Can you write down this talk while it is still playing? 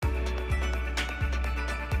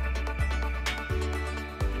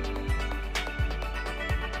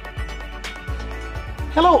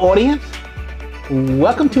Hello, audience.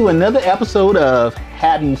 Welcome to another episode of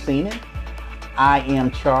Have You Seen It? I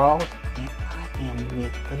am Charles, and I am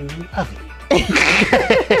with the lovely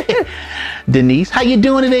Denise. How you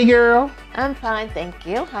doing today, girl? I'm fine, thank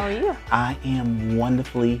you. How are you? I am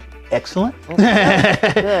wonderfully excellent.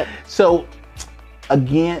 Good. So,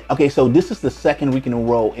 again, okay, so this is the second week in a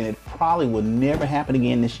row, and it probably will never happen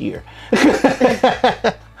again this year,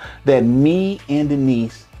 that me and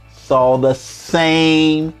Denise saw the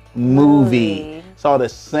same movie. Saw the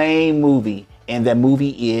same movie. And that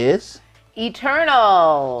movie is?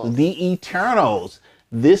 Eternals. The Eternals.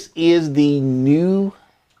 This is the new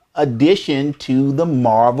addition to the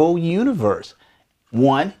Marvel Universe.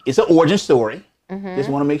 One, it's an origin story. Just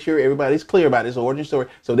want to make sure everybody's clear about this origin story.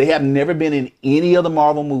 So they have never been in any of the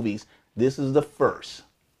Marvel movies. This is the first.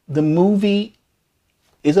 The movie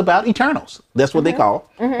is about Eternals. That's what they call,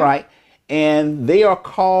 right? And they are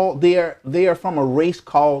called, they are from a race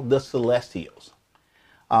called the Celestials.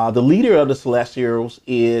 The leader of the Celestials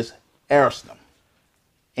is Ariston.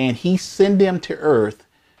 And he sent them to Earth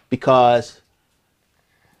because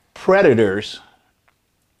predators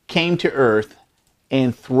came to Earth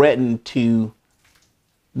and threatened to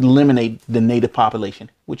eliminate the native population,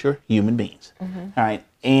 which are human beings. All right.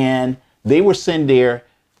 And they were sent there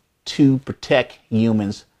to protect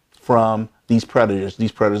humans from these predators.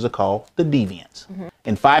 These predators are called the Deviants.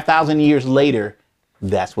 And 5,000 years later,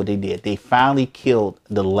 that's what they did. They finally killed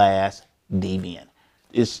the last Deviant.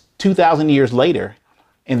 It's 2,000 years later,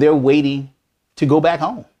 and they're waiting to go back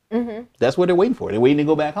home. That's what they're waiting for. They're waiting to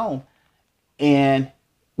go back home. And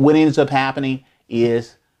what ends up happening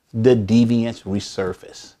is the Deviants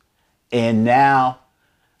resurface. And now,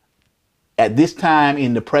 at this time,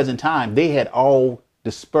 in the present time, they had all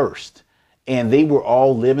dispersed. And they were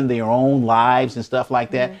all living their own lives and stuff like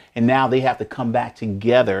that. And now they have to come back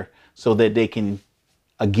together so that they can,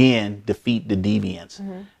 again, defeat the Deviants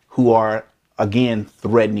who are, again,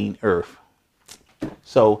 threatening Earth.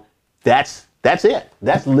 So that's it.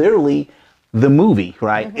 That's literally the movie,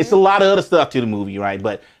 right? It's a lot of other stuff to the movie, right?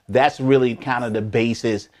 But that's really kind of the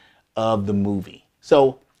basis of the movie.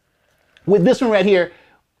 So with this one right here,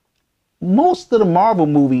 most of the Marvel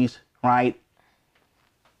movies, right,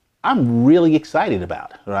 I'm really excited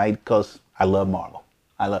about, right? Because I love Marvel.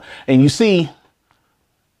 And you see,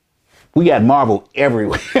 we got Marvel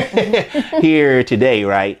everywhere here today,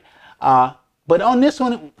 right? But on this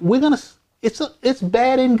one, it's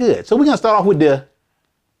bad and good. So we're gonna start off with the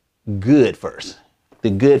good first.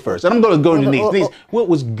 The good first. And I'm gonna go to Denise. What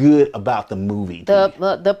was good about the movie?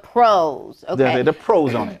 The pros. Okay. The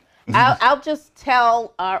pros on it. I'll just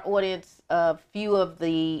tell our audience a few of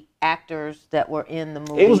the actors that were in the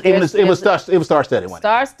movie. It was star-studded one.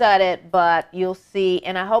 Star-studded, but you'll see,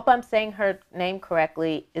 and I hope I'm saying her name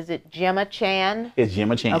correctly. Is it Gemma Chan? It's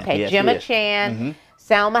Gemma Chan. Okay, yes, Gemma Chan,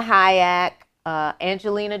 Salma Hayek,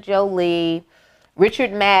 Angelina Jolie,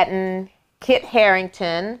 Richard Madden, Kit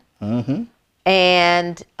Harington,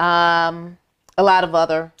 and a lot of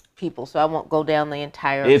other people. So I won't go down the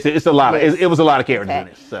entire. It's a lot. It was a lot of characters in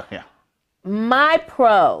it. So yeah. My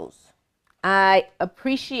pros. I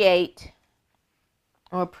appreciated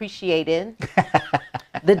the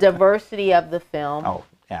diversity of the film. Oh,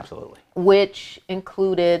 absolutely. Which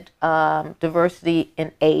included diversity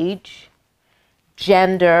in age,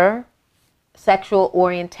 gender, sexual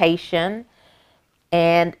orientation,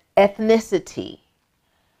 and ethnicity.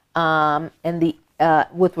 And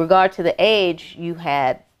with regard to the age, you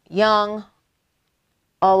had young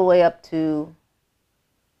all the way up to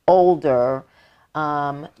older,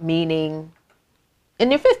 meaning in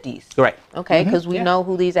their 50s. Right. Okay, because we know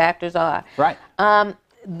who these actors are. Right. The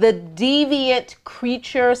deviant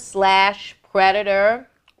creature / predator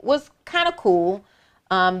was kind of cool.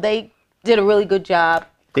 They did a really good job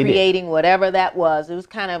creating whatever that was. It was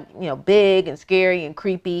kind of, big and scary and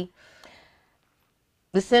creepy.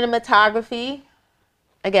 The cinematography,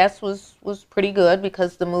 I guess, was pretty good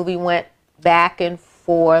because the movie went back and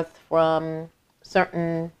forth from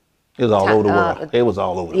certain. It was all over the world. It was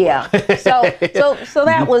all over the world. So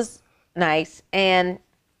that was nice. And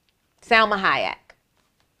Salma Hayek.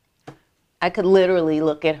 I could literally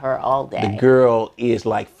look at her all day. The girl is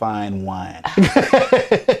like fine wine.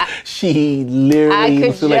 She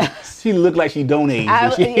literally she looked like she don't age.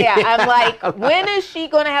 I'm like, when is she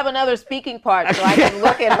going to have another speaking part so I can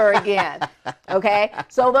look at her again? Okay,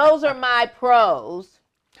 so those are my pros.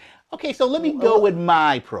 Okay, so let me go with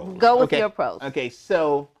my pros. Go with your pros. Okay,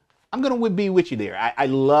 so I'm gonna be with you there. I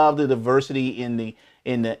love the diversity in the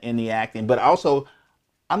acting, but also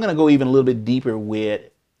I'm gonna go even a little bit deeper with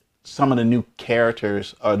some of the new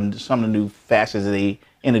characters or some of the new facets that they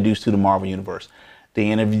introduced to the Marvel Universe. They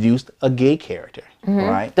introduced a gay character,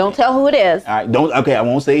 right? Don't tell who it is. All right, don't. Okay, I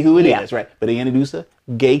won't say who it Yeah. is, right? But they introduced a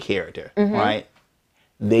gay character, right?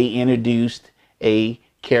 They introduced a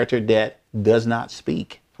character that does not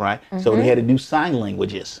speak, right? So they had to do sign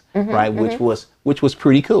languages, right? Which was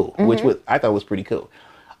pretty cool. I thought was pretty cool.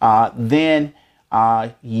 Then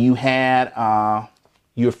you had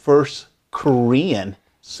your first Korean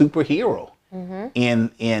superhero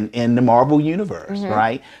in the Marvel universe,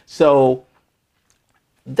 right? So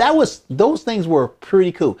those things were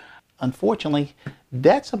pretty cool. Unfortunately,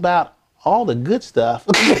 that's about all the good stuff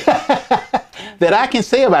that I can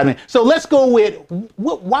say about it. So let's go with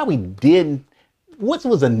why we didn't. What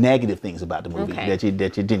was the negative things about the movie that you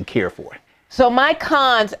didn't care for? So my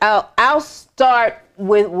cons, I'll start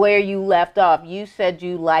with where you left off. You said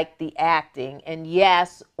you liked the acting, and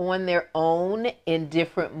yes, on their own in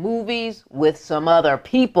different movies with some other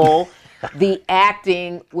people, the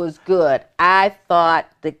acting was good. I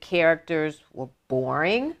thought the characters were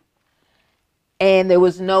boring, and there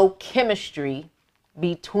was no chemistry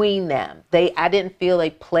between them. I didn't feel they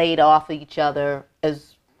played off each other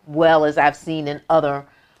as well as I've seen in other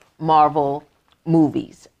Marvel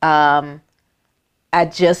movies. I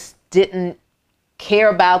just didn't care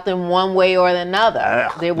about them one way or another.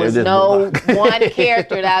 There was no one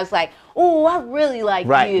character that I was like, oh, I really like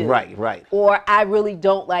you. Right. Or I really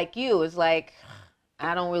don't like you. It's like,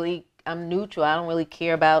 I'm neutral. I don't really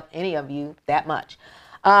care about any of you that much.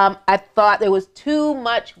 I thought there was too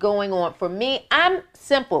much going on. For me, I'm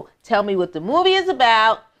simple. Tell me what the movie is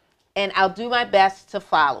about, and I'll do my best to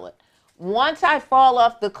follow it. Once I fall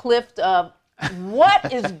off the cliff of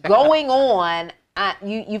what is going on,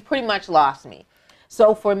 you pretty much lost me.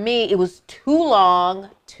 So for me, it was too long,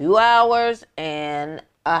 2 hours and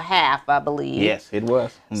a half, I believe. Yes, it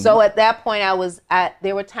was. So at that point,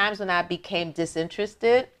 there were times when I became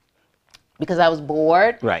disinterested because I was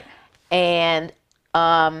bored. Right. And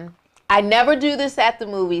I never do this at the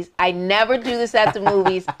movies. I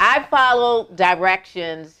follow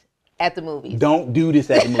directions at the movies. Don't do this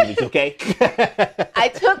at the movies, okay? I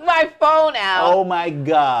took my phone out. Oh my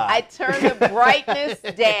God. I turned the brightness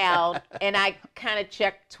down, and I kind of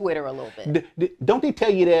checked Twitter a little bit. Don't they tell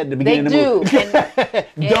you that at the beginning of the movie?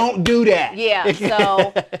 And don't do that. Yeah,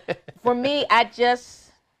 so for me, I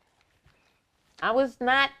was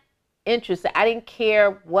not interested. I didn't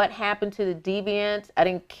care what happened to the deviants. I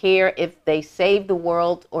didn't care if they saved the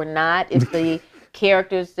world or not, if the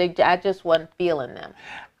characters, I just wasn't feeling them.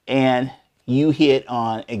 And you hit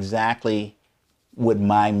on exactly what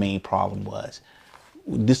my main problem was.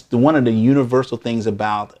 One of the universal things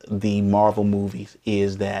about the Marvel movies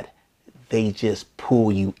is that they just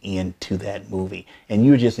pull you into that movie and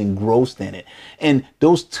you're just engrossed in it. And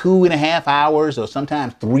those 2.5 hours or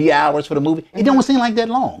sometimes 3 hours for the movie, it don't seem like that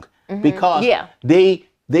long because they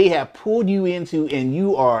have pulled you into and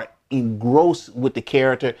you are engrossed with the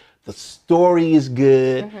character. The story is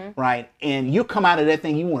good, right? And you come out of that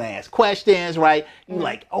thing, you want to ask questions, right? You're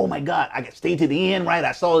like, oh my God, I got to stay to the end, right?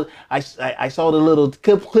 I saw the little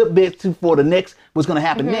clip bits for the next, what's going to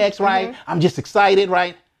happen next, right? I'm just excited,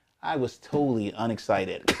 right? I was totally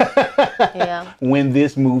unexcited when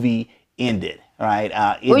this movie ended,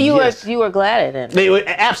 right? You were glad it ended.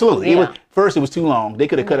 Absolutely. Yeah. First, it was too long. They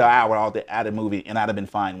could have cut an hour out of the movie and I'd have been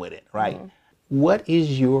fine with it, right? What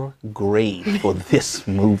is your grade for this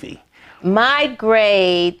movie? My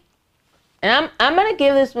grade, and I'm going to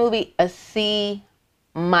give this movie a C-.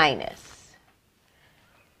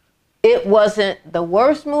 It wasn't the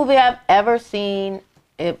worst movie I've ever seen.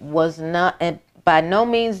 It was not, and by no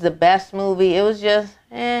means the best movie. It was just,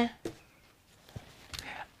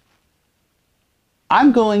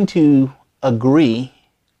 I'm going to agree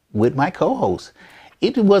with my co-host.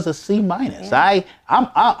 It was a C-. Yeah.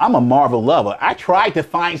 I'm a Marvel lover. I tried to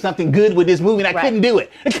find something good with this movie and I couldn't do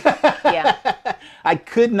it. I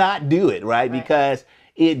could not do it, right? Because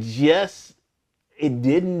it just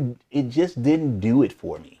didn't do it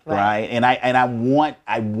for me, right? And I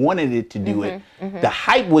wanted it to do it. The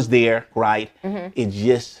hype was there, right? It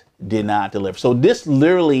just did not deliver. So this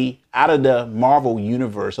literally, out of the Marvel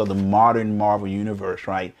universe or the modern Marvel universe,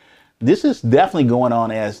 right? This is definitely going on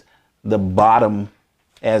as the bottom,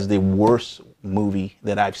 as the worst movie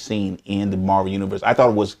that I've seen in the Marvel universe. I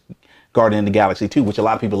thought it was Guardian of the Galaxy 2, which a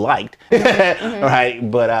lot of people liked, right?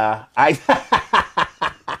 But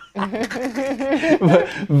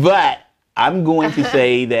but I'm going to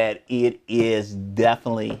say that it is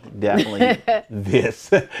definitely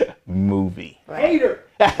this movie. Hater.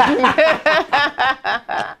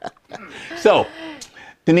 So,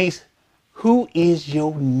 Denise, who is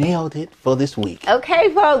your nailed it for this week?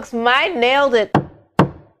 Okay, folks, my nailed it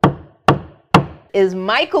is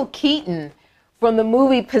Michael Keaton from the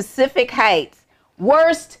movie Pacific Heights.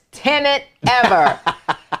 Worst tenant ever.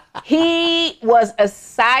 He was a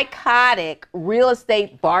psychotic real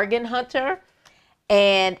estate bargain hunter,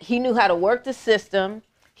 and he knew how to work the system.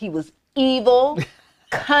 He was evil,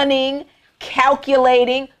 cunning,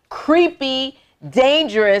 calculating, creepy,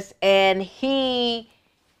 dangerous, and he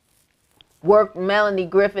worked Melanie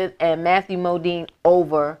Griffith and Matthew Modine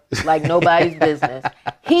over like nobody's business.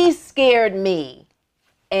 He scared me,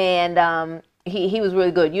 and he was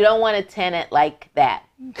really good. You don't want a tenant like that.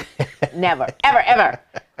 Never, ever, ever.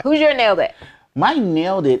 Who's your nailed it? My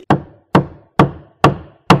nailed it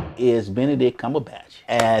is Benedict Cumberbatch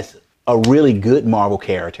as a really good Marvel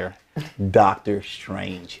character, Doctor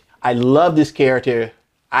Strange. I love this character.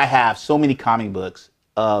 I have so many comic books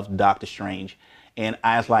of Doctor Strange, and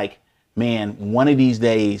I was like, man, one of these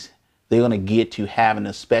days they're going to get to having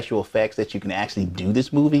the special effects that you can actually do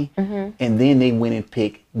this movie. And then they went and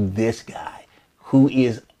picked this guy who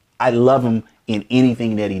is, I love him in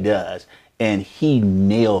anything that he does. And he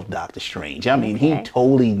nailed Doctor Strange. I mean, he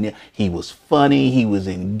totally, he was funny, he was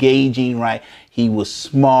engaging, right? He was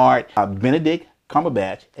smart. Benedict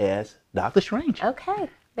Cumberbatch as Doctor Strange. Okay,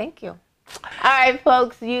 thank you. All right,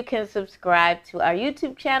 folks, you can subscribe to our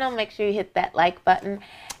YouTube channel. Make sure you hit that like button.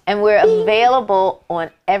 And we're available on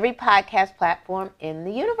every podcast platform in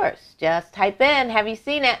the universe. Just type in, have you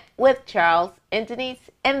seen it, with Charles and Denise,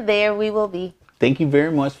 and there we will be. Thank you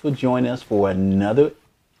very much for joining us for another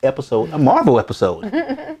episode, a Marvel episode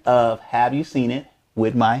of Have You Seen It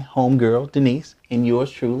with my homegirl, Denise, and yours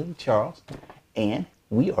truly, Charles. And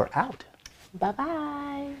we are out.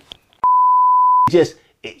 Bye-bye. Just,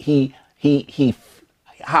 he,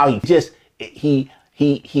 how he, just, he,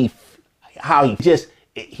 how he, just,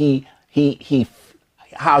 he,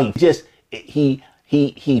 how he, just, he,